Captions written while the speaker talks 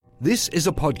This is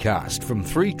a podcast from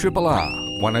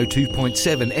 3RRR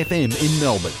 102.7 FM in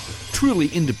Melbourne. Truly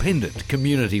independent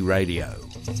community radio.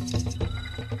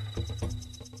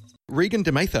 Regan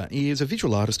De Matha is a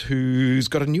visual artist who's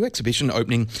got a new exhibition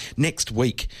opening next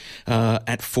week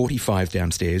at 45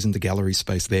 downstairs in the gallery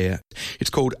space there. It's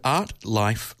called Art,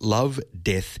 Life, Love,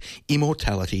 Death,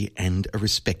 Immortality and a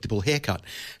Respectable Haircut.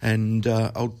 And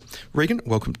Regan,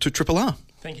 welcome to Triple R.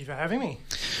 Thank you for having me.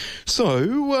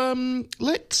 So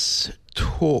let's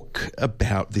talk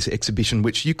about this exhibition,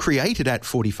 which you created at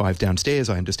 45 downstairs,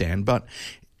 I understand, but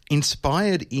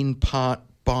inspired in part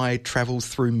by travels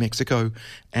through Mexico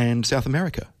and South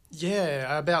America.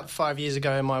 Yeah, about 5 years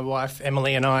ago, my wife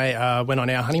Emily and I went on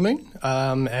our honeymoon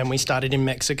and we started in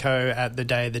Mexico at the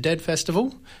Day of the Dead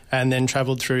festival and then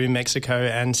travelled through Mexico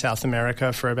and South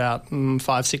America for about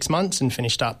 5-6 months and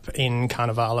finished up in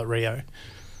Carnival at Rio.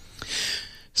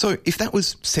 So if that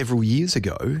was several years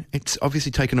ago, it's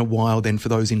obviously taken a while then for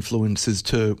those influences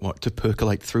to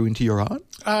percolate through into your art?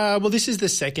 Well, this is the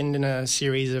second in a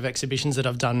series of exhibitions that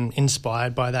I've done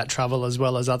inspired by that travel as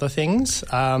well as other things.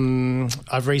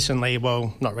 I've recently,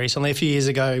 well, not recently, a few years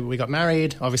ago we got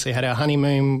married, obviously had our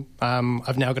honeymoon.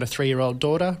 I've now got a 3-year-old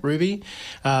daughter, Ruby,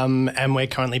 and we're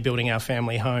currently building our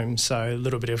family home, so a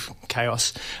little bit of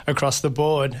chaos across the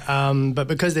board. But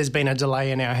because there's been a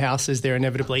delay in our house, as there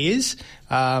inevitably is,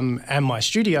 and my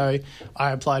studio,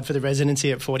 I applied for the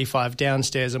residency at 45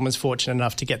 downstairs and was fortunate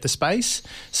enough to get the space.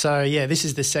 So, yeah, this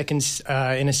is the second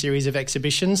in a series of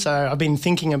exhibitions. So I've been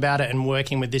thinking about it and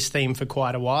working with this theme for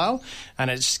quite a while,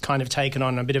 and it's kind of taken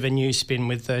on a bit of a new spin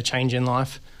with the change in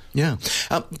life. Yeah.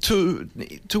 To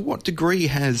what degree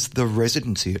has the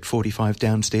residency at 45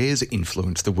 downstairs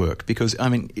influenced the work? Because, I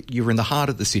mean, you're in the heart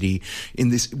of the city in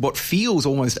this, what feels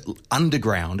almost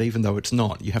underground, even though it's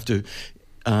not. You have to...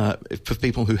 for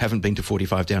people who haven't been to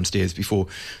 45 downstairs before,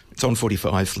 it's on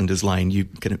 45 Flinders Lane. You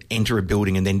kind of enter a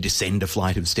building and then descend a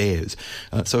flight of stairs.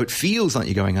 So it feels like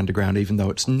you're going underground even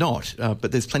though it's not,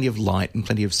 but there's plenty of light and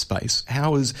plenty of space.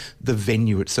 How has the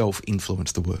venue itself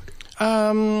influenced the work?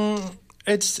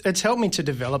 It's helped me to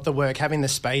develop the work, having the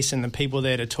space and the people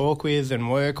there to talk with and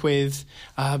work with.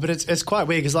 But it's quite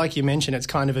weird because, like you mentioned, it's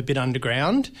kind of a bit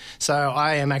underground. So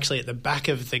I am actually at the back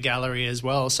of the gallery as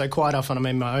well. So quite often I'm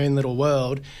in my own little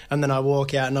world, and then I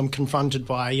walk out and I'm confronted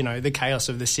by, you know, the chaos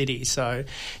of the city. So,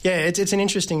 yeah, it's an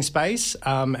interesting space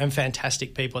and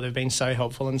fantastic people. They've been so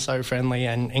helpful and so friendly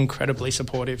and incredibly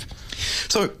supportive.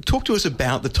 So talk to us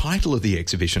about the title of the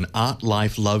exhibition, Art,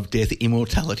 Life, Love, Death,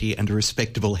 Immortality and a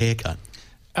Respectable Haircut.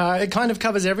 It kind of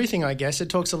covers everything, I guess. It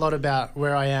talks a lot about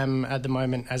where I am at the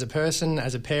moment as a person,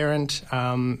 as a parent,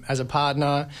 as a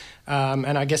partner,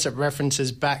 and I guess it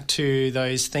references back to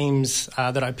those themes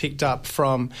that I picked up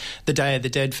from the Day of the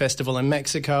Dead festival in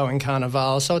Mexico and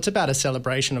Carnival. So it's about a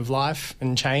celebration of life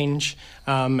and change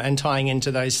and tying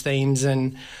into those themes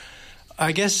and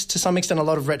I guess to some extent a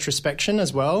lot of retrospection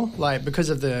as well. Like because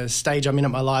of the stage I'm in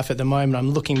at my life at the moment,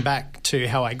 I'm looking back to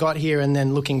how I got here and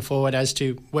then looking forward as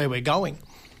to where we're going.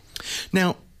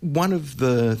 Now, one of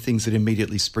the things that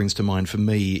immediately springs to mind for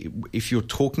me, if you're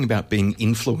talking about being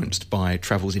influenced by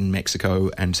travels in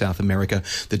Mexico and South America,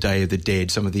 the Day of the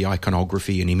Dead, some of the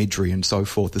iconography and imagery and so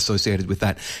forth associated with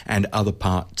that, and other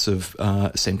parts of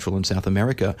Central and South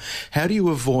America, how do you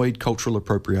avoid cultural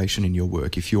appropriation in your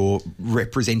work if you're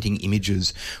representing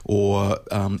images or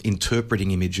interpreting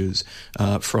images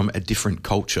from a different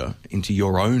culture into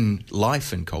your own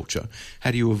life and culture?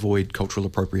 How do you avoid cultural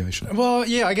appropriation? Well,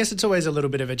 yeah, I guess it's always a little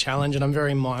bit of a challenge, and I'm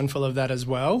very mindful of that as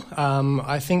well.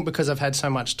 I think because I've had so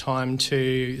much time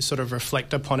to sort of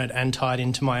reflect upon it and tie it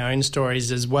into my own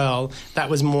stories as well, that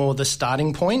was more the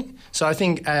starting point. So I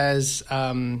think as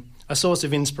a source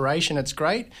of inspiration, it's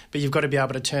great, but you've got to be able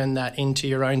to turn that into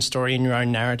your own story and your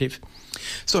own narrative.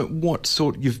 So what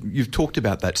sort, you've talked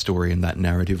about that story and that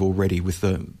narrative already with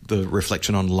the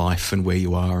reflection on life and where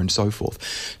you are and so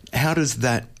forth. How does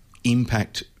that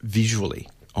impact visually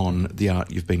on the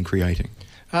art you've been creating?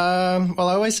 Well,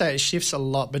 I always say it shifts a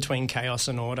lot between chaos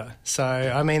and order. So,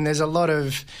 I mean, there's a lot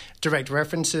of direct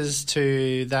references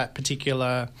to that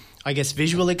particular, I guess,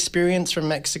 visual experience from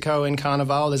Mexico and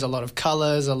Carnival. There's a lot of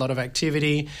colours, a lot of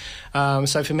activity.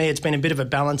 So for me, it's been a bit of a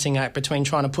balancing act between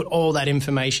trying to put all that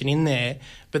information in there,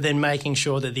 but then making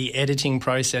sure that the editing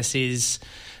process is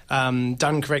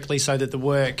done correctly so that the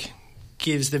work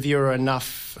gives the viewer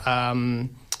enough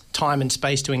time and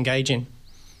space to engage in.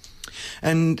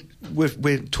 And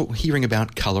we're hearing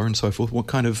about colour and so forth. What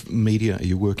kind of media are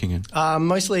you working in?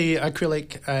 Mostly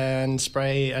acrylic and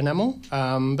spray enamel,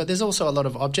 but there's also a lot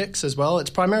of objects as well. It's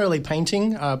primarily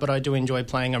painting, but I do enjoy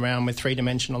playing around with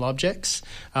three-dimensional objects.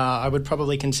 I would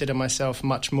probably consider myself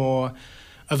much more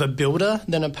of a builder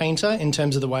than a painter in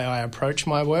terms of the way I approach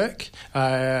my work.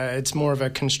 It's more of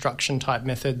a construction type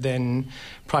method than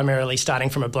primarily starting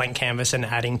from a blank canvas and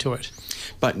adding to it.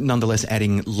 But nonetheless,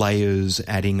 adding layers,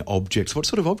 adding objects. What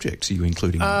sort of objects are you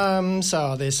including?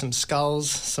 So there's some skulls,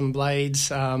 some blades,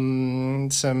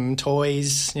 some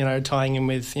toys, tying in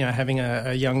with, having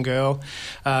a young girl.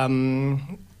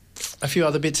 A few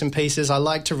other bits and pieces. I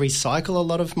like to recycle a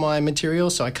lot of my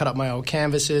material, so I cut up my old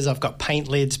canvases. I've got paint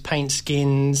lids, paint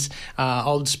skins,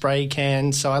 old spray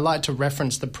cans, so I like to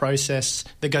reference the process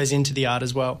that goes into the art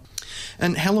as well.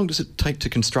 And how long does it take to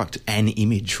construct an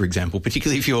image, for example,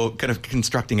 particularly if you're kind of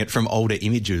constructing it from older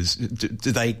images?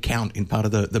 Do they count in part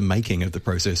of the making of the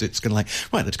process? It's kind of like,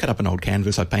 right, let's cut up an old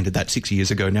canvas. I painted that 6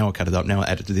 years ago. Now I cut it up. Now I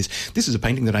add it to this. This is a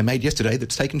painting that I made yesterday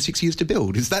that's taken 6 years to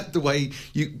build. Is that the way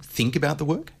you think about the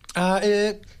work?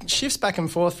 It shifts back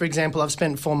and forth. For example, I've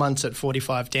spent 4 months at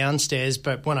 45 Downstairs,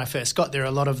 but when I first got there,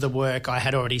 a lot of the work I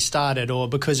had already started, or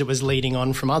because it was leading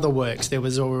on from other works, there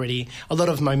was already a lot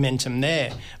of momentum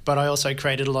there. But I also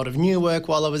created a lot of new work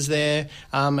while I was there,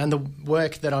 and the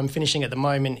work that I'm finishing at the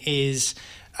moment is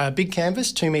a big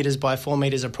canvas, 2 metres by 4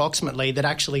 metres approximately, that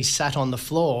actually sat on the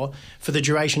floor for the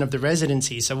duration of the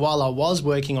residency. So while I was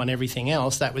working on everything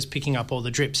else, that was picking up all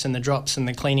the drips and the drops and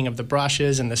the cleaning of the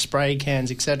brushes and the spray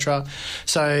cans, etc.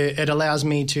 So it allows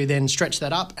me to then stretch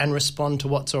that up and respond to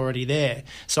what's already there.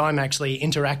 So I'm actually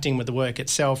interacting with the work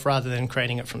itself rather than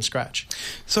creating it from scratch.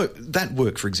 So that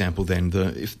work, for example, then,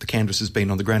 if the canvas has been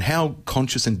on the ground, how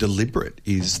conscious and deliberate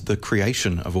is the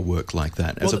creation of a work like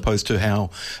that, as opposed to how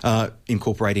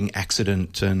incorporating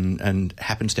accident and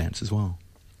happenstance as well?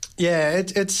 Yeah,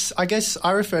 it's. I guess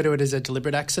I refer to it as a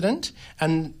deliberate accident,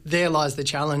 and there lies the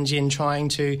challenge in trying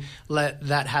to let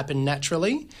that happen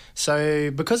naturally.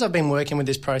 So because I've been working with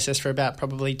this process for about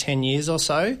probably 10 years or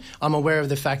so, I'm aware of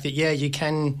the fact that, you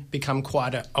can become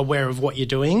quite aware of what you're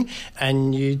doing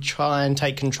and you try and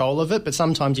take control of it, but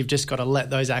sometimes you've just got to let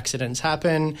those accidents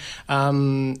happen,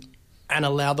 and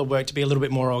allow the work to be a little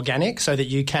bit more organic so that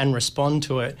you can respond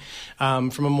to it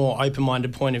from a more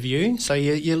open-minded point of view. So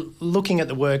you're looking at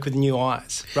the work with new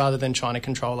eyes rather than trying to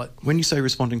control it. When you say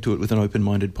responding to it with an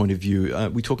open-minded point of view, are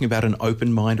we talking about an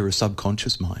open mind or a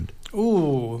subconscious mind?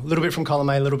 Ooh, a little bit from column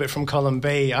A, a little bit from column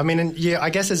B. I mean, I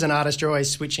guess as an artist, you're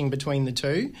always switching between the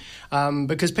two,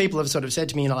 because people have sort of said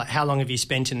to me, how long have you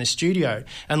spent in the studio?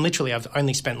 And literally, I've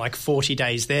only spent like 40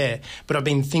 days there, but I've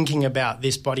been thinking about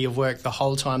this body of work the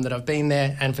whole time that I've been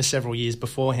there and for several years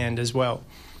beforehand as well.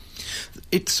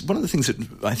 It's one of the things that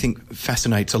I think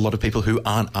fascinates a lot of people who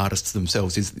aren't artists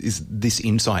themselves is this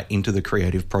insight into the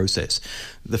creative process.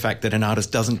 The fact that an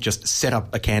artist doesn't just set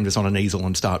up a canvas on an easel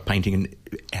and start painting and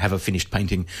have a finished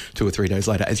painting 2 or 3 days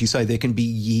later. As you say, there can be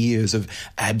years of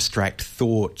abstract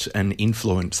thought and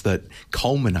influence that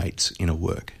culminates in a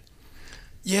work.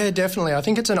 Yeah, definitely. I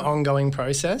think it's an ongoing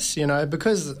process,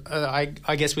 because I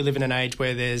guess we live in an age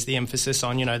where there's the emphasis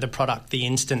on, the product, the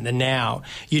instant, the now.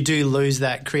 You do lose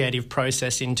that creative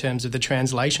process in terms of the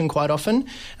translation quite often.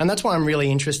 And that's why I'm really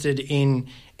interested in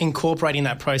incorporating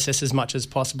that process as much as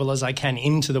possible as I can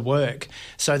into the work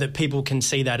so that people can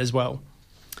see that as well.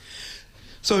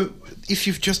 So if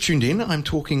you've just tuned in, I'm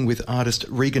talking with artist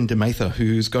Regan de Mather,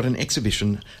 who's got an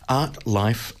exhibition, Art,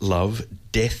 Life, Love,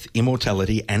 Death,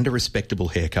 Immortality and a Respectable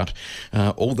Haircut,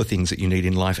 all the things that you need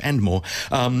in life and more,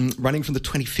 running from the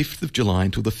 25th of July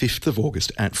until the 5th of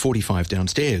August at 45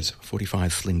 Downstairs,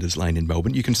 45 Flinders Lane in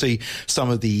Melbourne. You can see some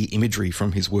of the imagery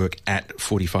from his work at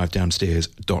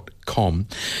 45downstairs.com.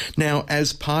 Now,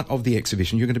 as part of the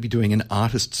exhibition, you're going to be doing an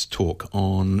artist's talk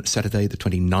on Saturday the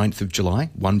 29th of July,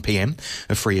 1 p.m,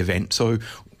 a free event. So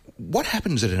what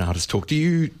happens at an artist talk? Do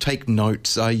you take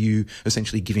notes? Are you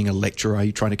essentially giving a lecture? Are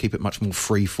you trying to keep it much more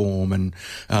free form and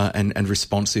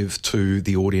responsive to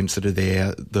the audience that are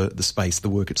there, the space, the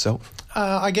work itself?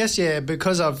 I guess, yeah,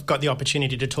 because I've got the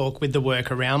opportunity to talk with the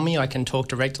work around me, I can talk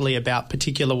directly about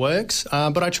particular works,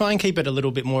 but I try and keep it a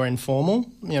little bit more informal.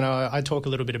 I talk a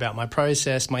little bit about my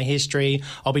process, my history.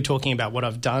 I'll be talking about what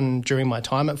I've done during my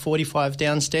time at 45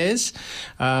 Downstairs.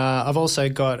 I've also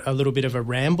got a little bit of a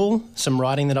ramble, some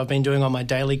writing that I've been doing on my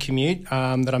daily commute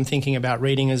that I'm thinking about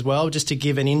reading as well, just to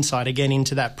give an insight again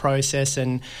into that process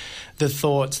and the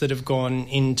thoughts that have gone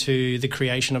into the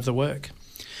creation of the work.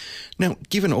 Now,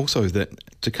 given also that,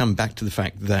 to come back to the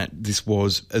fact that this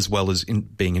was, as well as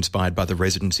being inspired by the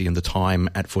residency and the time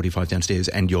at 45 Downstairs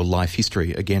and your life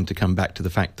history, again, to come back to the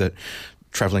fact that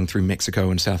travelling through Mexico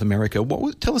and South America,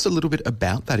 tell us a little bit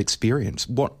about that experience.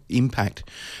 What impact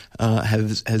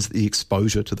has the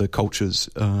exposure to the cultures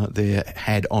there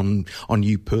had on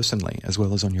you personally, as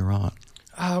well as on your art?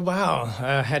 Wow.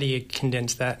 How do you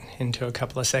condense that into a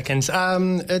couple of seconds?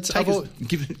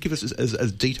 Give us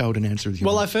as detailed an answer as you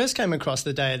want. Well, I first came across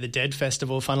the Day of the Dead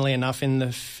festival, funnily enough, in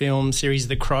the film series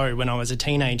The Crow when I was a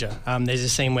teenager. There's a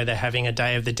scene where they're having a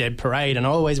Day of the Dead parade, and I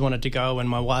always wanted to go, and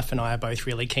my wife and I are both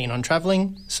really keen on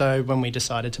travelling. So when we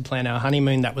decided to plan our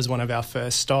honeymoon, that was one of our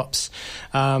first stops.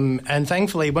 And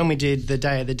thankfully, when we did the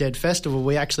Day of the Dead festival,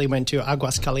 we actually went to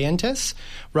Aguascalientes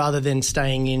rather than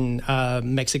staying in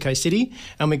Mexico City.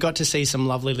 And we got to see some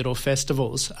lovely little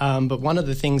festivals. But one of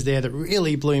the things there that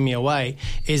really blew me away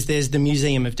is there's the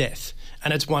Museum of Death.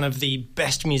 And it's one of the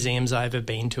best museums I've ever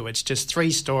been to. It's just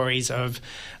 3 stories of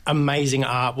amazing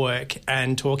artwork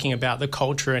and talking about the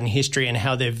culture and history and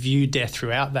how they've viewed death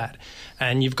throughout that.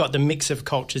 And you've got the mix of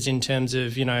cultures in terms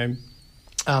of, the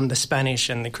Spanish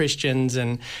and the Christians.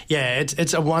 And,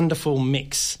 it's a wonderful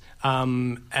mix.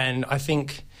 And I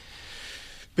think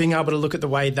being able to look at the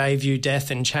way they view death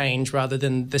and change rather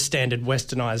than the standard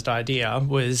westernised idea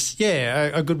was,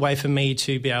 a good way for me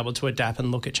to be able to adapt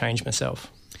and look at change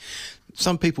myself.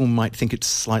 Some people might think it's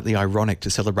slightly ironic to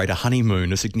celebrate a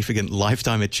honeymoon, a significant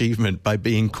lifetime achievement, by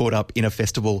being caught up in a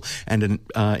festival and,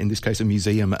 in this case, a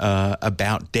museum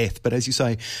about death. But as you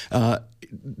say,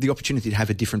 the opportunity to have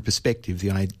a different perspective,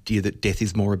 the idea that death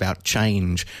is more about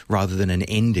change rather than an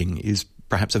ending, is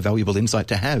perhaps a valuable insight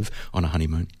to have on a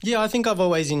honeymoon. Yeah, I think I've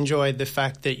always enjoyed the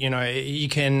fact that, you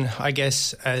can, I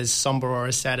guess, as sombre or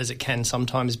as sad as it can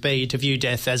sometimes be, to view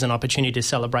death as an opportunity to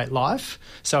celebrate life.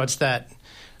 So it's that,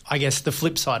 I guess, the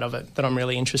flip side of it that I'm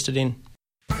really interested in.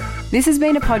 This has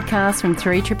been a podcast from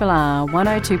 3RRR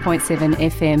 102.7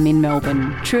 FM in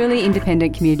Melbourne. Truly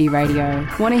independent community radio.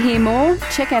 Want to hear more?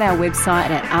 Check out our website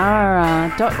at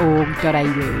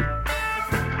rrr.org.au.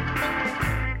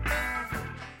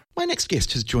 My next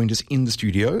guest has joined us in the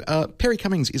studio. Perry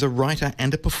Cummings is a writer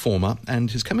and a performer and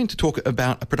has come in to talk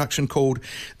about a production called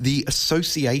The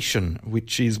Association,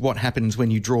 which is what happens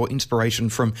when you draw inspiration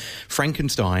from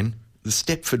Frankenstein, the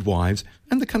Stepford Wives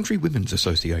and the Country Women's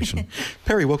Association.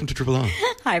 Perry, welcome to Triple R.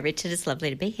 Hi, Richard. It's lovely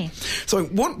to be here. So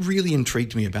what really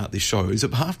intrigued me about this show is,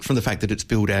 apart from the fact that it's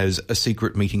billed as a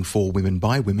secret meeting for women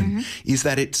by women, is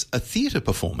that it's a theatre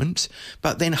performance,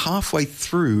 but then halfway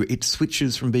through it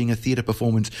switches from being a theatre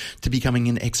performance to becoming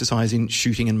an exercise in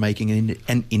shooting and making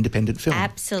an independent film.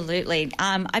 Absolutely.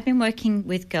 I've been working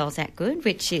with Girls That Good,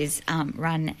 which is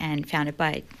run and founded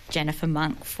by Jennifer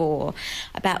Monk for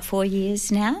about 4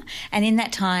 years now. And in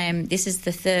that time, this is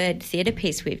the 3rd theatre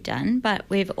piece we've done, but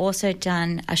we've also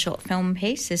done a short film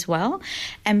piece as well.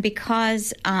 And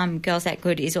because Girls That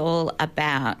Good is all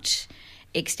about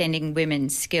extending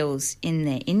women's skills in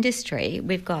the industry,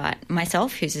 we've got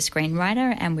myself, who's a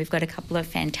screenwriter, and we've got a couple of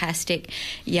fantastic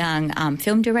young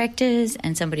film directors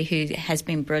and somebody who has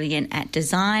been brilliant at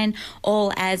design,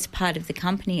 all as part of the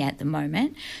company at the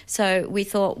moment. So we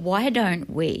thought, why don't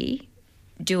we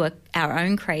do our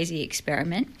own crazy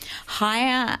experiment,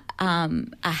 hire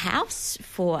a house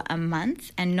for a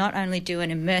month and not only do an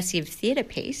immersive theatre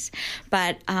piece,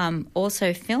 but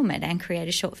also film it and create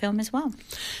a short film as well.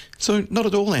 So not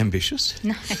at all ambitious.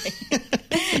 No.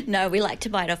 No, we like to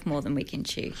bite off more than we can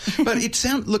chew. But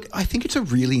I think it's a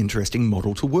really interesting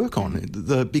model to work on,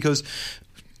 because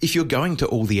if you're going to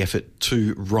all the effort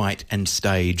to write and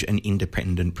stage an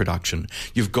independent production,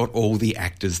 you've got all the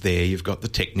actors there, you've got the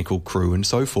technical crew and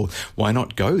so forth. Why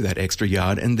not go that extra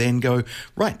yard and then go,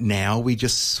 right now we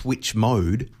just switch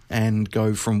mode and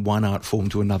go from one art form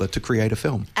to another to create a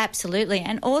film? Absolutely.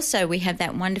 And also we have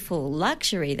that wonderful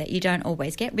luxury that you don't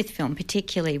always get with film,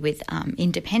 particularly with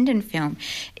independent film,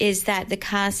 is that the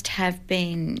cast have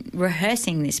been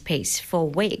rehearsing this piece for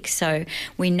weeks. So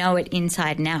we know it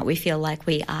inside and out. We feel like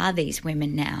we are these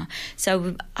women now.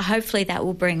 So hopefully that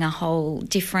will bring a whole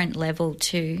different level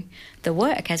to the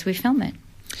work as we film it.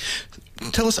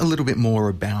 Tell us a little bit more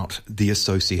about The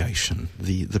Association,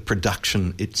 the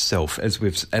production itself. As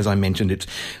I mentioned, it's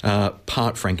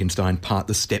part Frankenstein, part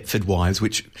the Stepford Wives,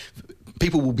 which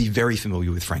people will be very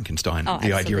familiar with Frankenstein.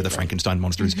 The idea of the Frankenstein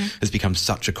monster has become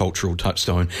such a cultural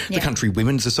touchstone. Yeah. The Country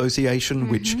Women's Association,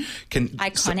 which can...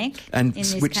 iconic and in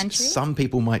this which country. Some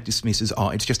people might dismiss as,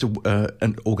 it's just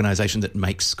an organisation that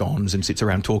makes scones and sits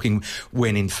around talking,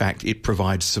 when in fact it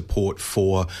provides support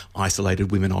for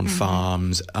isolated women on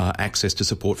farms, access to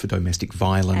support for domestic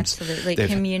violence. Absolutely.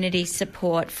 Community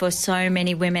support for so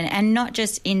many women, and not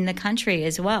just in the country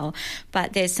as well,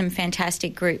 but there's some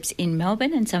fantastic groups in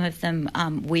Melbourne, and some of them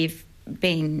we've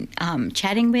been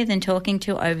chatting with and talking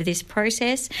to over this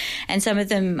process, and some of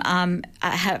them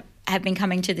have have been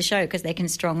coming to the show because they can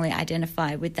strongly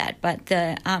identify with that. But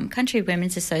the Country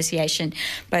Women's Association,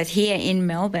 both here in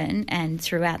Melbourne and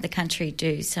throughout the country,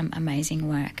 do some amazing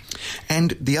work.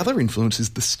 And the other influence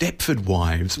is the Stepford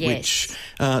Wives, which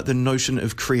the notion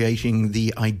of creating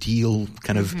the ideal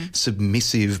kind of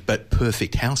submissive but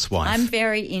perfect housewife. I'm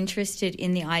very interested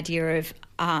in the idea of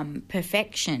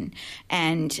perfection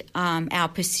and our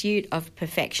pursuit of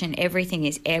perfection. Everything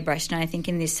is airbrushed, and I think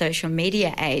in this social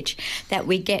media age that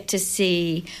we get to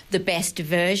see the best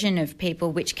version of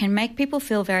people, which can make people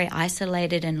feel very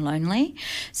isolated and lonely.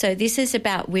 So this is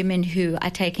about women who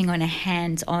are taking on a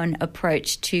hands-on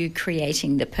approach to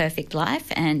creating the perfect life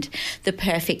and the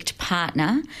perfect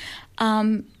partner,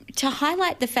 to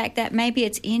highlight the fact that maybe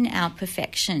it's in our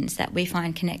perfections that we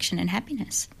find connection and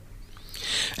happiness.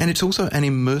 And it's also an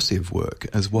immersive work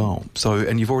as well. So,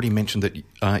 and you've already mentioned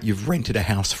that you've rented a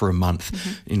house for a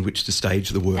month in which to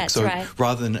stage the work. That's so right.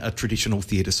 Rather than a traditional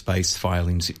theatre space, file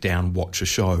in, sit down, watch a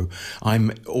show,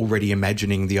 I'm already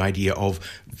imagining the idea of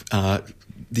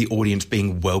the audience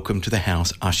being welcomed to the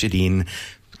house, ushered in,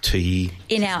 tea,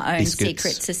 in our own biscuits,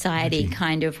 secret society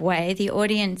kind of way. The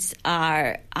audience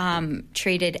are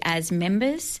treated as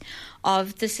members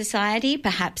of the society,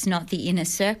 perhaps not the inner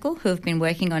circle who have been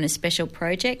working on a special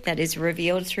project that is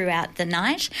revealed throughout the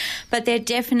night, but they're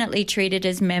definitely treated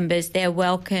as members. They're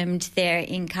welcomed, they're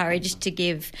encouraged to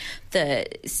give the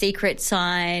secret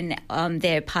sign,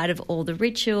 they're part of all the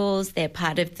rituals, they're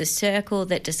part of the circle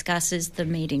that discusses the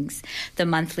meetings, the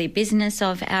monthly business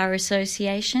of our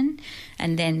association,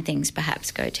 and then things perhaps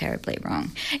go terribly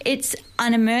wrong. It's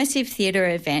an immersive theatre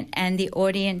event, and the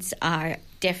audience are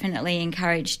definitely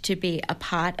encouraged to be a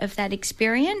part of that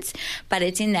experience, but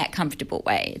it's in that comfortable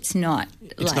way. It's not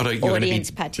audience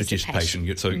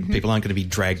participation. So people aren't going to be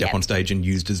dragged up on stage and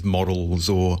used as models,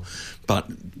 but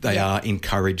they are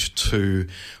encouraged to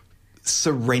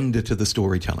surrender to the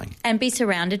storytelling. And be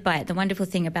surrounded by it. The wonderful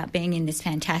thing about being in this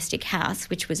fantastic house,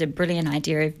 which was a brilliant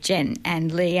idea of Jen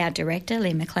and Lee, our director,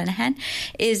 Lee McClanahan,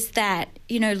 is that,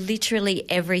 literally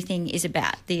everything is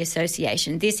about the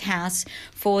association. This house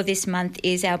for this month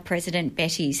is our President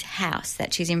Betty's house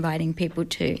that she's inviting people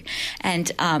to. And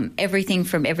everything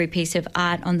from every piece of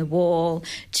art on the wall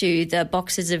to the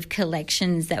boxes of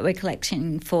collections that we're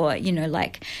collecting for,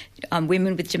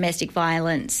 women with domestic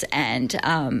violence and,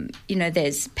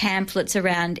 there's pamphlets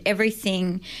around.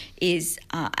 Everything is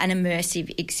an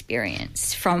immersive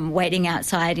experience, from waiting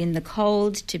outside in the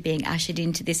cold to being ushered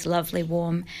into this lovely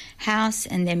warm house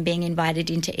and then being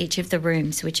invited into each of the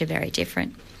rooms, which are very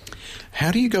different. How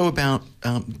do you go about,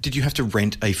 did you have to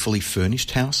rent a fully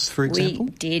furnished house, for example?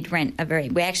 We did rent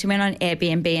we actually went on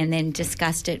Airbnb and then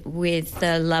discussed it with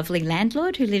the lovely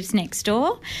landlord who lives next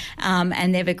door,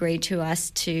 and they've agreed to us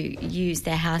to use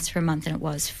their house for a month, and it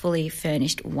was fully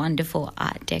furnished, wonderful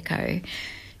Art Deco.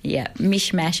 Yeah,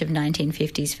 mishmash of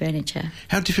 1950s furniture.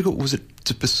 How difficult was it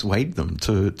to persuade them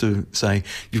to say,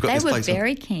 you've got this place? They were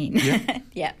very keen. Yeah?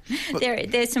 Yeah.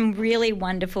 There's some really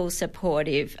wonderful,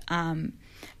 supportive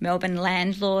Melbourne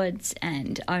landlords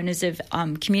and owners of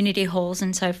community halls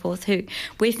and so forth who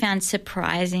we found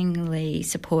surprisingly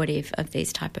supportive of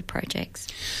these type of projects.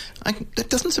 That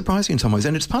doesn't surprise you in some ways,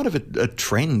 and it's part of a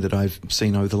trend that I've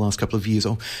seen over the last couple of years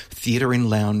of theatre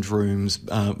in lounge rooms,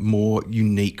 more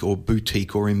unique or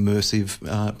boutique or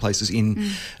immersive places in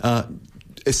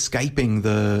escaping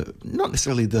not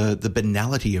necessarily the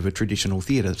banality of a traditional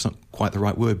theatre. It's not quite the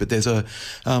right word, but there's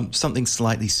something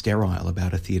slightly sterile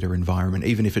about a theatre environment.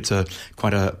 Even if it's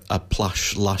quite a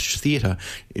plush, lush theatre,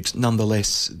 it's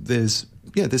nonetheless there's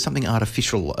something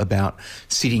artificial about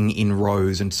sitting in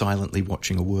rows and silently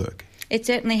watching a work. It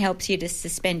certainly helps you to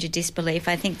suspend your disbelief.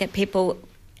 I think that people,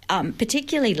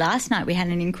 particularly last night, we had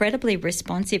an incredibly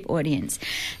responsive audience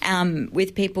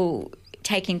with people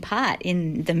taking part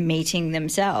in the meeting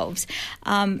themselves.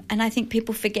 And I think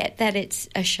people forget that it's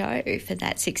a show for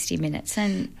that 60 minutes.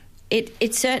 And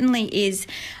it certainly is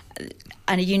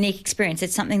a unique experience.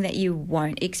 It's something that you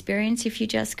won't experience if you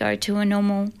just go to a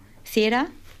normal theatre.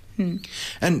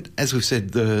 And as we've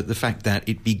said, the fact that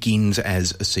it begins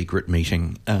as a secret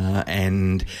meeting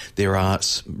and there are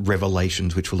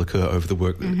revelations which will occur over the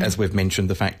work. As we've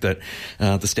mentioned, the fact that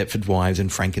the Stepford Wives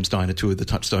and Frankenstein are two of the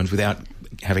touchstones without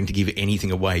having to give anything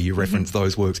away. You reference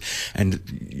those works.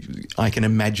 And I can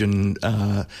imagine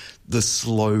the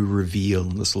slow reveal,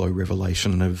 the slow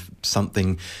revelation of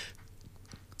something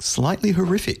slightly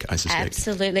horrific, I suspect.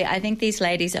 Absolutely. I think these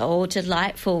ladies are all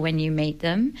delightful when you meet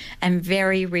them and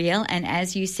very real. And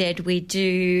as you said, we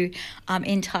do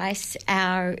entice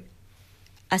our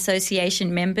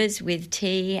association members with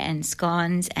tea and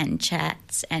scones and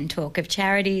chats and talk of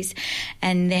charities.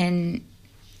 And then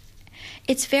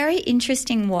It's very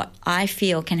interesting what I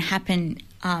feel can happen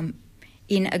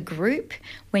in a group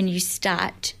when you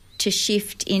start to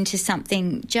shift into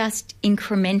something just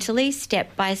incrementally,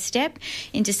 step by step,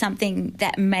 into something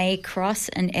that may cross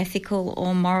an ethical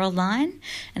or moral line.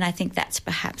 And I think that's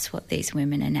perhaps what these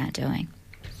women are now doing.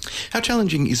 How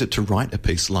challenging is it to write a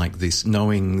piece like this,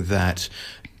 knowing that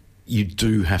you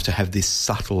do have to have this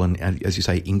subtle and, as you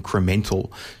say, incremental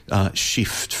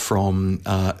shift from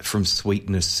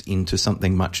sweetness into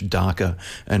something much darker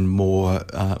and more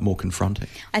confronting?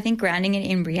 I think grounding it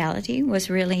in reality was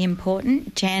really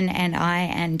important. Jen and I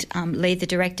and Lee, the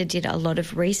director, did a lot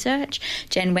of research.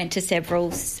 Jen went to several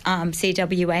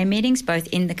CWA meetings, both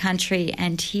in the country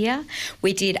and here.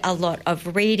 We did a lot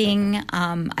of reading.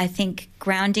 I think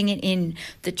grounding it in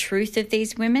the truth of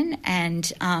these women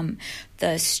and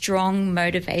the strong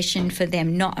motivation for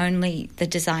them, not only the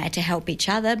desire to help each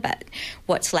other, but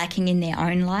what's lacking in their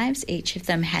own lives. Each of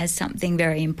them has something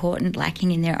very important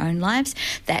lacking in their own lives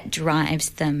that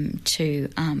drives them to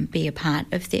be a part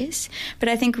of this. But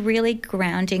I think really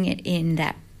grounding it in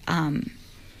that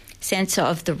sense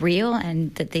of the real,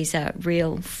 and that these are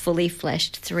real, fully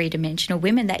fleshed, three-dimensional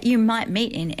women that you might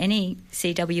meet in any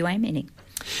CWA meeting.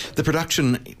 The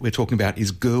production we're talking about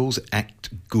is Girls Act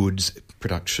Good's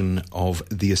production of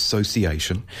The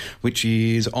Association, which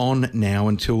is on now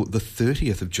until the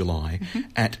 30th of July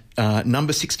at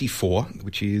number 64,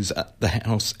 which is the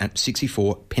house at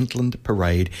 64 Pentland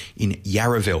Parade in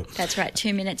Yarraville. That's right,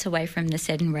 2 minutes away from the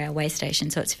Seddon railway station,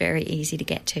 so it's very easy to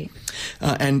get to.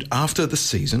 And after the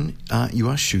season, you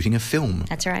are shooting a film.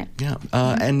 That's right. Yeah,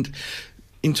 and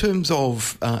in terms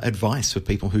of advice for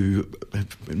people who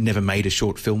have never made a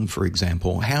short film, for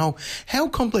example, how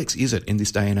complex is it in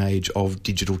this day and age of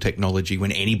digital technology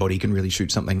when anybody can really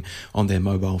shoot something on their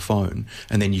mobile phone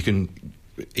and then you can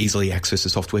easily access the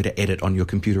software to edit on your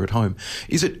computer at home?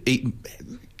 Is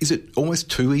it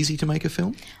almost too easy to make a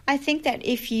film? I think that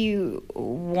if you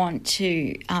want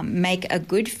to make a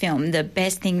good film, the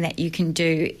best thing that you can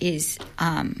do is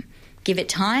give it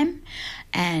time.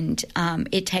 And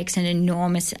it takes an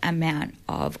enormous amount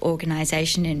of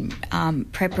organisation and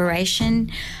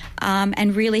preparation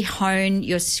and really hone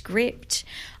your script,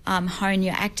 hone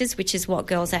your actors, which is what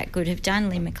Girls Act Good have done.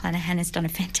 Lee McClanahan has done a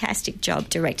fantastic job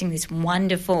directing this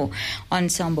wonderful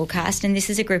ensemble cast, and this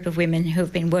is a group of women who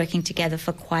have been working together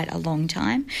for quite a long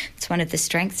time. It's one of the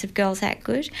strengths of Girls Act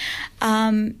Good.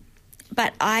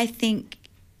 But I think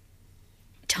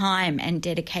time and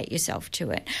dedicate yourself to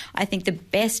it. I think the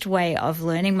best way of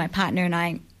learning, my partner and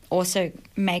I also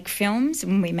make films,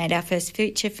 and we made our first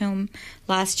feature film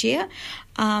last year,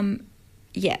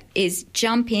 is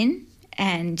jump in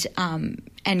and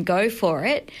go for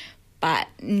it, but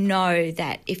know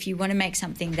that if you want to make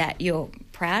something that you're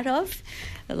proud of,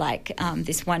 like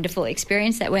this wonderful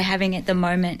experience that we're having at the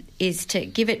moment, is to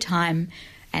give it time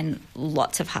and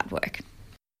lots of hard work.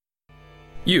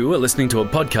 You are listening to a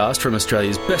podcast from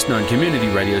Australia's best-known community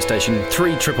radio station,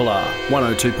 3RRR,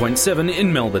 102.7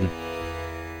 in Melbourne.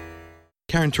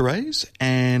 Karen Therese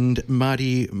and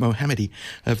Mardi Mohammadi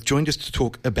have joined us to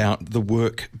talk about the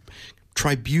work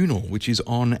Tribunal, which is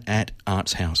on at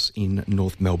Arts House in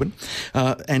North Melbourne,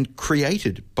 and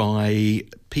created by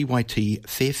PYT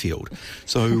Fairfield,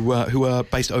 who are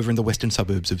based over in the western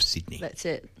suburbs of Sydney. That's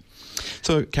it.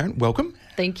 So, Karen, welcome.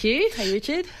 Thank you. Hey,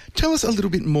 Richard. Tell us a little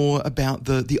bit more about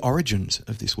the origins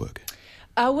of this work.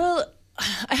 Well,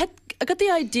 I got the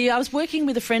idea. I was working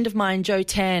with a friend of mine, Joe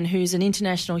Tan, who's an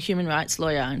international human rights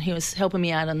lawyer, and he was helping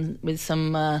me out with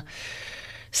some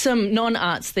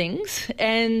non-arts things.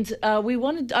 And I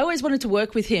always wanted to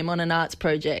work with him on an arts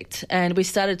project. And we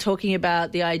started talking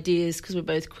about the ideas, because we're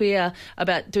both queer,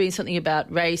 about doing something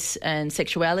about race and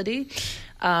sexuality.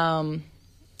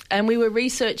 And we were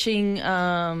researching,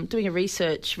 doing a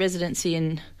research residency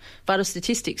in vital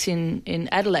statistics in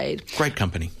Adelaide. Great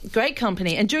company. Great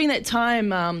company. And during that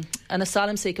time, an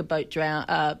asylum seeker boat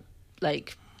drowned.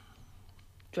 Drowned.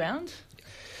 Drowned.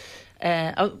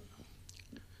 A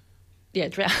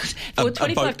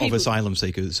boat of asylum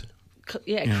seekers.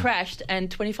 Crashed, and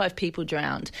 25 people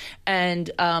drowned. And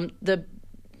the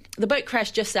boat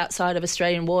crashed just outside of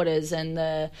Australian waters, and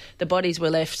the bodies were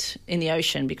left in the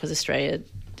ocean because Australia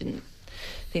didn't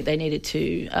think they needed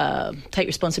to take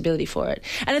responsibility for it.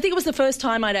 And I think it was the first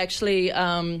time I'd actually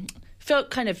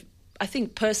felt kind of, I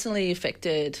think, personally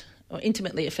affected or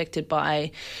intimately affected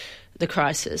by the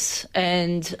crisis.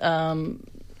 And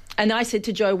I said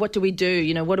to Joe, what do we do?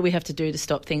 You know, what do we have to do to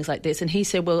stop things like this? And he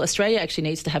said, well, Australia actually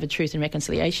needs to have a Truth and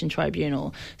Reconciliation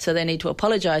Tribunal. So they need to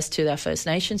apologise to their First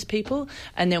Nations people,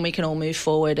 and then we can all move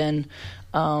forward and,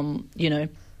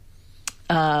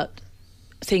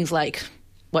 things like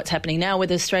what's happening now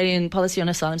with Australian policy on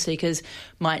asylum seekers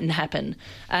mightn't happen.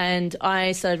 And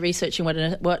I started researching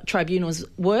what tribunals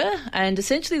were, and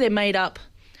essentially they're made up,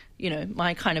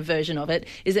 my kind of version of it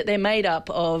is that they're made up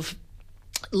of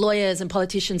lawyers and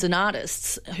politicians and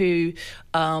artists who...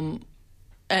 and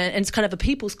it's kind of a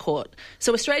people's court.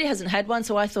 So Australia hasn't had one,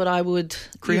 so I thought I would...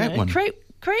 Create one.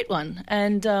 Create one,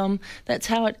 and that's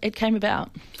how it came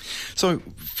about. So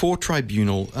for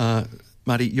Tribunal,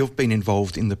 Marty, you've been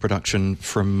involved in the production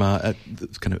from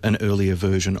kind of an earlier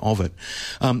version of it.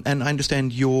 And I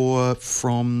understand you're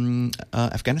from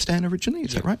Afghanistan originally,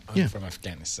 is that right? I'm from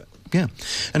Afghanistan. Yeah.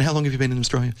 And how long have you been in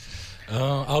Australia?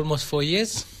 Almost 4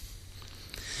 years.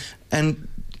 And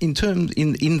in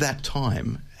that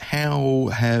time, how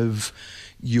have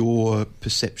your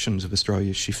perceptions of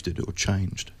Australia shifted or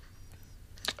changed?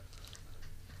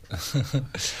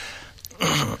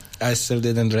 I still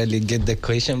didn't really get the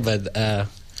question, but...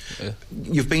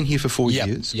 You've been here for 4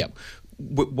 years. Yep.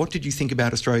 What did you think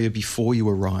about Australia before you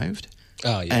arrived?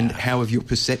 Oh, yeah. And how have your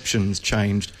perceptions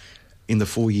changed in the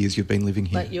 4 years you've been living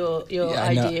here? Like your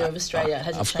idea of Australia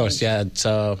has of changed? Of course, yeah.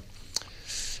 So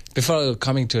before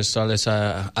coming to Australia,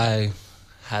 I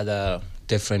had a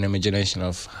different imagination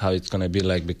of how it's going to be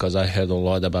like, because I heard a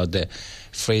lot about the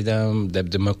freedom, the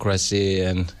democracy,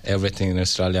 and everything in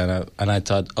Australia, and I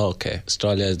thought, okay,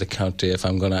 Australia is the country. If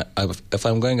I'm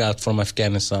going out from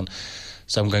Afghanistan,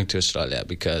 so I'm going to Australia,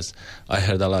 because I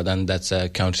heard a lot, and that's a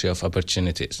country of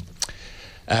opportunities.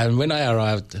 And when I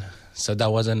arrived, so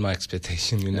that wasn't my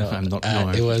expectation, I'm not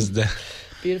knowing. It was the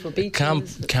beautiful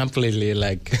beaches. Completely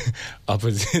like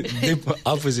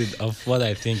opposite of what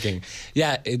I'm thinking.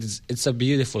 Yeah, it's a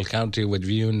beautiful country with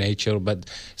view, nature, but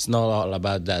it's not all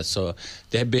about that. So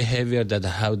their behavior,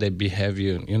 how they behave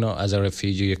as a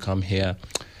refugee, you come here.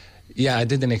 Yeah, I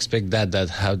didn't expect that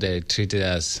how they treated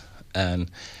us, and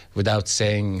without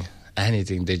saying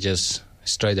anything, they just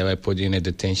straight away put you in a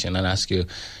detention and ask you,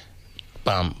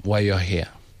 bam, why you're here?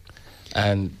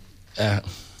 And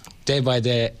day by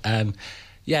day, and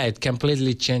yeah, it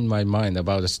completely changed my mind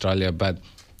about Australia. But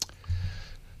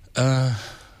I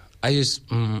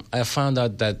found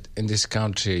out that in this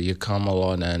country you come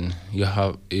alone and you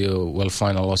will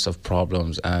find a lot of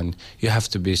problems, and you have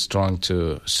to be strong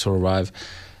to survive.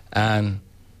 And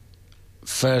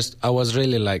first I was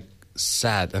really like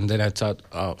sad, and then I thought,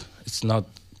 oh, it's not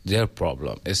their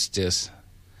problem. It's just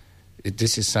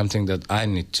this is something that I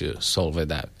need to solve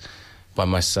it out by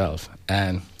myself.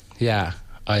 And yeah,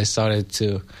 I started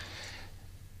to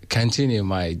continue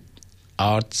my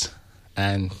art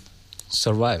and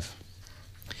survive.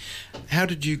 How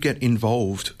did you get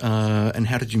involved, and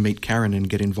how did you meet Karen and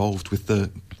get involved with the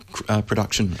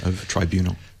production of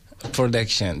Tribunal?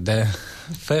 Production. The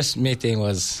first meeting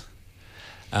was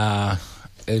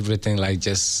everything like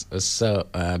just so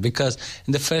because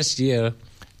in the first year,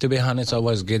 to be honest, I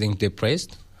was getting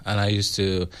depressed, and I used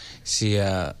to see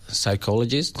a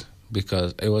psychologist,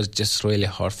 because it was just really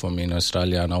hard for me in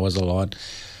Australia, and I was alone,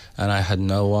 and I had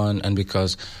no one, and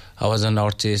because I was an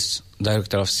artist,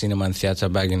 director of cinema and theatre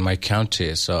back in my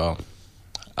country, so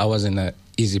I wasn't an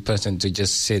easy person to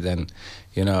just sit and,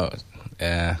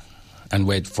 and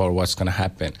wait for what's going to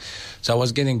happen. So I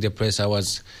was getting depressed. I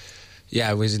was,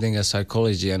 visiting a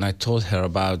psychology, and I told her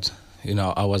about,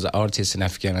 I was an artist in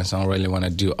Afghanistan, I really want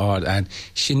to do art. And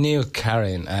she knew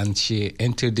Karen, and she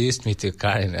introduced me to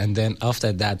Karen. And then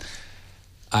after that,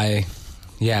 I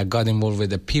got involved with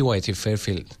the PYT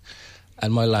Fairfield,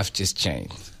 and my life just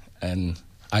changed. And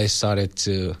I started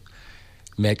to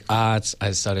make arts.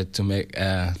 I started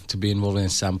to be involved in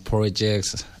some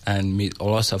projects and meet a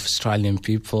lot of Australian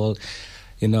people.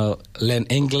 Learn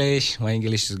English. My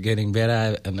English is getting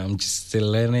better, and I'm just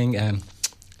still learning. And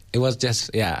it was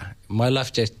just, my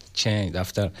life just changed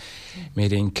after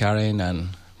meeting Karen and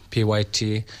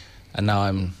PYT, and now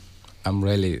I'm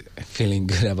really feeling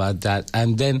good about that.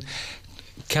 And then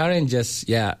Karen just,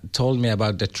 told me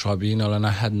about the tribunal, and I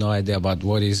had no idea about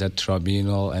what is a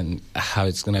tribunal and how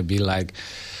it's going to be like.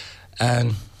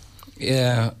 And,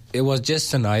 it was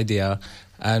just an idea,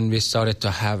 and we started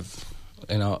to have,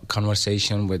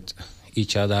 conversation with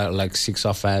each other, like 6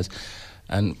 of us,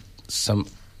 and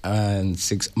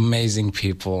 6 amazing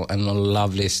people and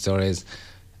lovely stories.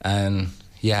 And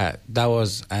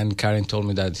and Karen told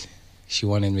me that she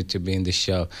wanted me to be in the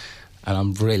show, and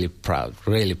I'm really proud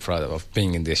of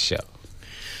being in this show.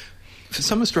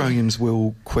 Some Australians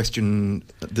will question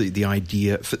the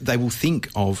idea, they will think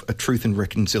of a Truth and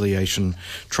Reconciliation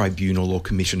Tribunal or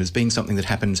Commission as being something that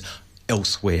happens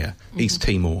elsewhere, East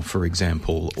Timor, for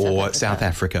example, or South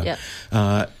Africa.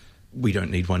 Yep. we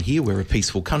don't need one here. We're a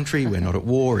peaceful country. We're not at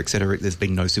war, etc. There's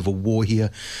been no civil war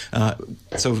here.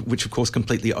 So, which of course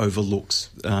completely overlooks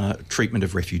treatment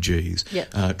of refugees,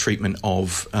 treatment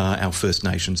of our First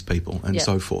Nations people, and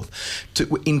so forth.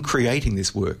 In creating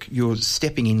this work, you're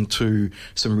stepping into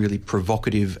some really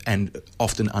provocative and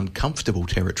often uncomfortable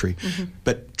territory,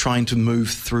 but trying to move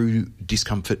through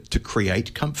discomfort to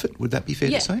create comfort. Would that be fair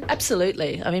to say?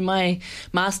 Absolutely. I mean, my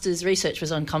master's research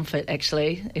was on comfort,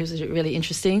 actually. It was really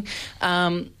interesting.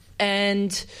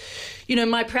 And, you know,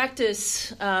 my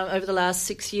practice over the last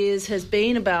 6 years has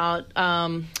been about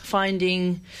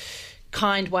finding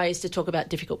kind ways to talk about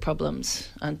difficult problems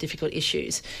and difficult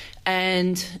issues.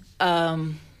 And,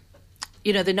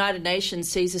 you know, the United Nations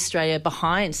sees Australia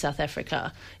behind South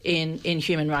Africa in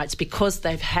human rights because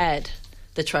they've had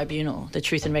the tribunal, the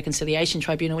Truth and Reconciliation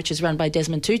Tribunal, which is run by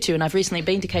Desmond Tutu, and I've recently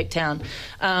been to Cape Town.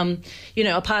 You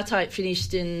know, apartheid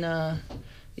finished in,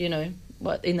 in the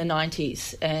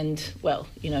 90s, and, well,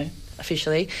 you know,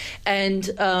 officially. And,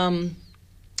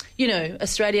 you know,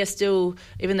 Australia still,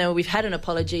 even though we've had an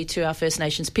apology to our First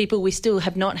Nations people, we still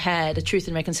have not had a Truth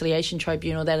and Reconciliation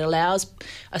Tribunal that allows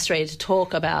Australia to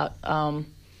talk about the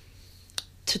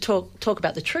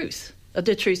truth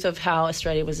of how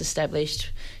Australia was established,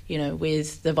 you know,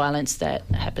 with the violence that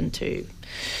happened to,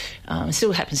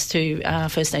 still happens to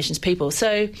First Nations people.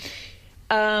 So,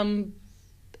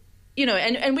 you know,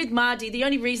 and with Māori, the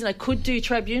only reason I could do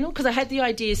tribunal, because I had the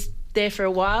ideas there for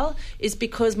a while, is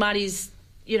because Māori's,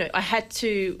 you know, I had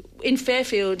to, in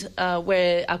Fairfield,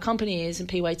 where our company is, in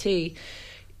PYT,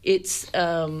 it's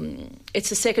the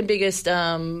second biggest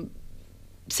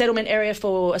settlement area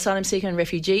for asylum seekers and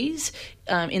refugees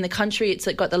in the country. It's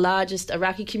got the largest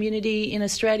Iraqi community in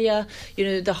Australia. You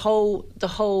know, the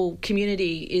whole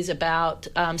community is about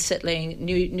settling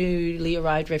newly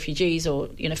arrived refugees, or,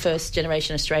 you know, first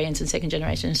generation Australians and second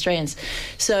generation Australians.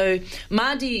 So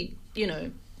Māori, you know,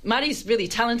 Māori's really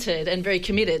talented and very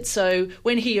committed. So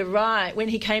when he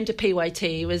came to PYT,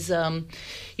 he was,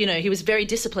 you know, he was very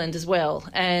disciplined as well,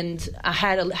 and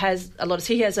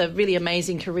he has a really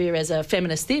amazing career as a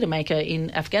feminist theatre maker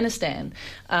in Afghanistan,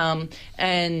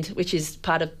 and which is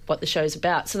part of what the show's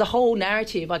about. So the whole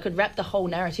narrative, I could wrap the whole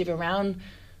narrative around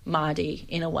Māori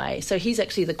in a way. So he's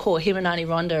actually the core. Him and Aunty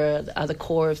Rhonda are the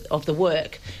core of the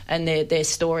work, and their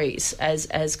stories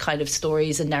as kind of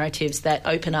stories and narratives that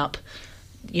open up,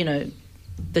 you know,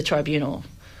 the tribunal.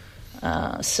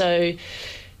 So,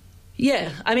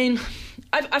 yeah, I mean,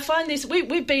 I find this.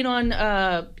 We've been on,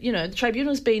 you know, the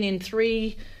tribunal's been in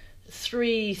two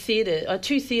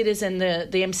theatres and the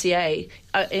MCA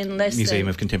in less Museum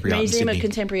of Contemporary Art in Sydney. Museum of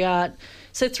Contemporary Art.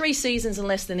 So 3 seasons in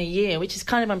less than a year, which is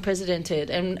kind of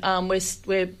unprecedented. And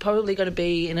we're probably going to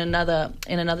be in another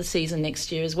season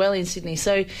next year as well in Sydney.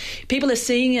 So people are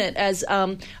seeing it as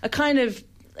a kind of,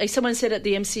 like someone said at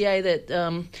the MCA that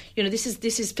you know, this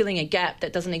is filling a gap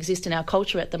that doesn't exist in our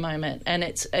culture at the moment, and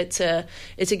it's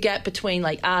a gap between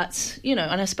like arts, you know,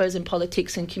 and I suppose in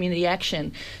politics and community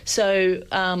action. So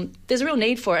there's a real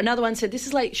need for it. Another one said this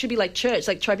is should be like church,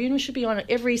 like tribunal should be on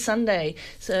every Sunday.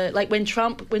 So like when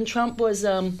Trump was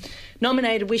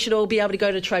nominated, we should all be able to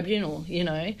go to tribunal, you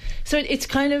know. So it's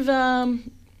kind of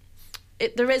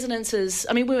the resonances.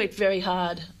 I mean, we worked very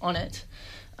hard on it.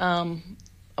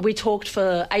 We talked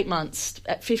for 8 months,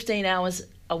 at 15 hours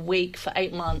a week for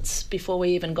 8 months before we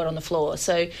even got on the floor.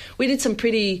 So we did some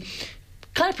pretty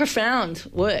kind of profound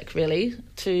work, really,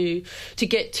 to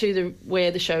get to where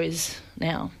the show is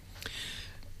now.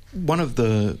 One of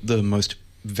the most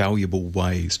valuable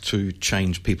ways to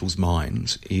change people's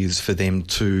minds is for them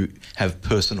to have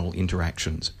personal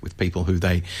interactions with people who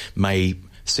they may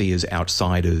see as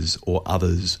outsiders or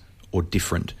others or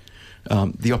different.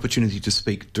 The opportunity to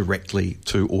speak directly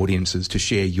to audiences, to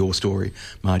share your story,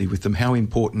 Marty, with them. How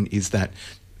important is that,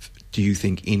 do you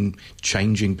think, in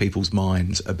changing people's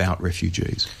minds about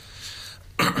refugees?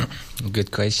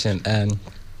 Good question. And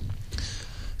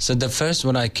so the first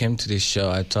when I came to this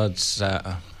show, I thought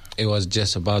it was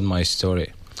just about my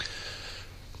story.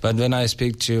 But when I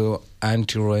speak to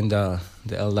Aunty Rhonda,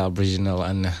 the elder Aboriginal,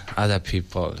 and other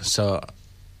people, so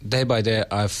day by day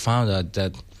I found out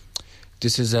that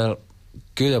this is a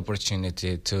good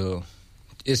opportunity to,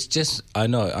 it's just, I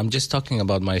know, I'm just talking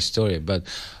about my story, but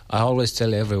I always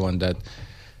tell everyone that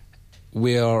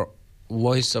we are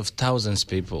voice of thousands of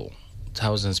people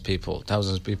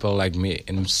like me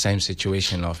in the same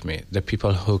situation of me, the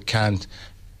people who can't,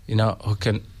 you know,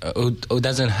 who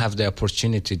doesn't have the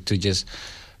opportunity to just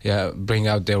bring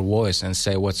out their voice and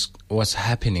say what's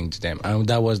happening to them. And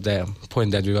that was the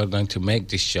point that we were going to make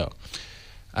this show.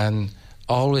 And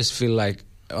I always feel like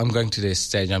I'm going to this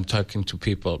stage, I'm talking to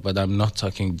people, but I'm not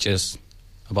talking just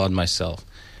about myself.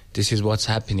 This is what's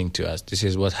happening to us. This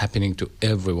is what's happening to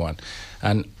everyone.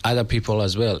 And other people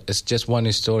as well. It's just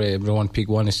one story. Everyone pick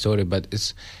one story, but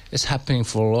it's happening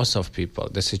for lots of people,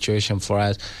 the situation for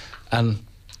us. And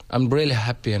I'm really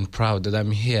happy and proud that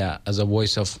I'm here as a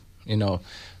voice of,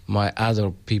 my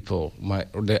other people,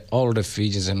 all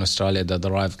refugees in Australia that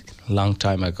arrived a long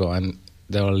time ago, and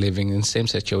they were living in the same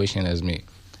situation as me.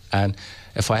 And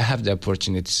if I have the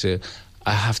opportunity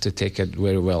I have to take it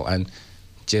very well and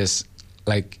just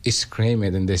scream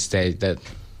it in this stage that,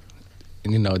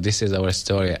 this is our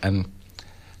story. And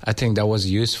I think that was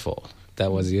useful.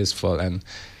 And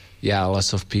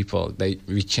lots of people,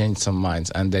 we changed some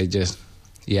minds, and they just,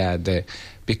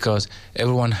 because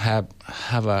everyone have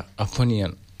a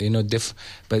opinion,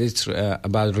 but it's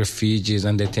about refugees,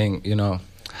 and they think,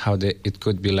 how it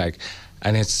could be like,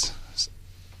 and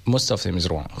most of them is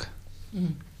wrong.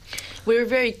 Mm.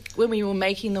 When we were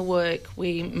making the work,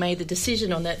 we made the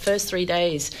decision on that first 3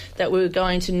 days that we were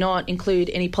going to not include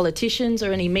any politicians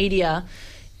or any media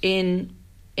in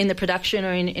the production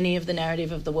or in any of the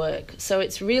narrative of the work. So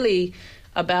it's really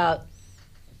about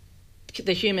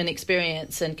the human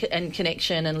experience and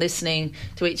connection and listening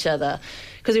to each other.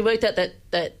 Because we worked out that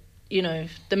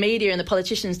the media and the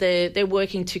politicians, they're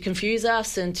working to confuse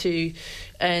us and to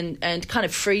and kind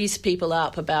of freeze people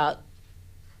up about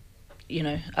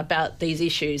these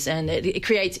issues, and it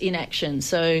creates inaction.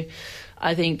 So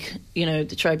I think,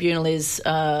 the tribunal is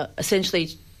essentially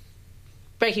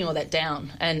breaking all that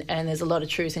down, and there's a lot of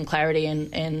truth and clarity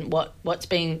in what's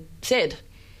being said.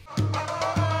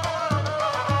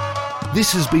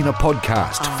 This has been a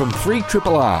podcast from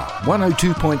 3RRR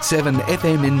 102.7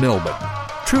 FM in Melbourne.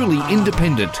 Truly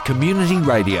independent community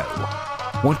radio.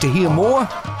 Want to hear more?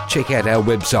 Check out our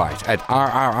website at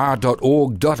rrr.org.au.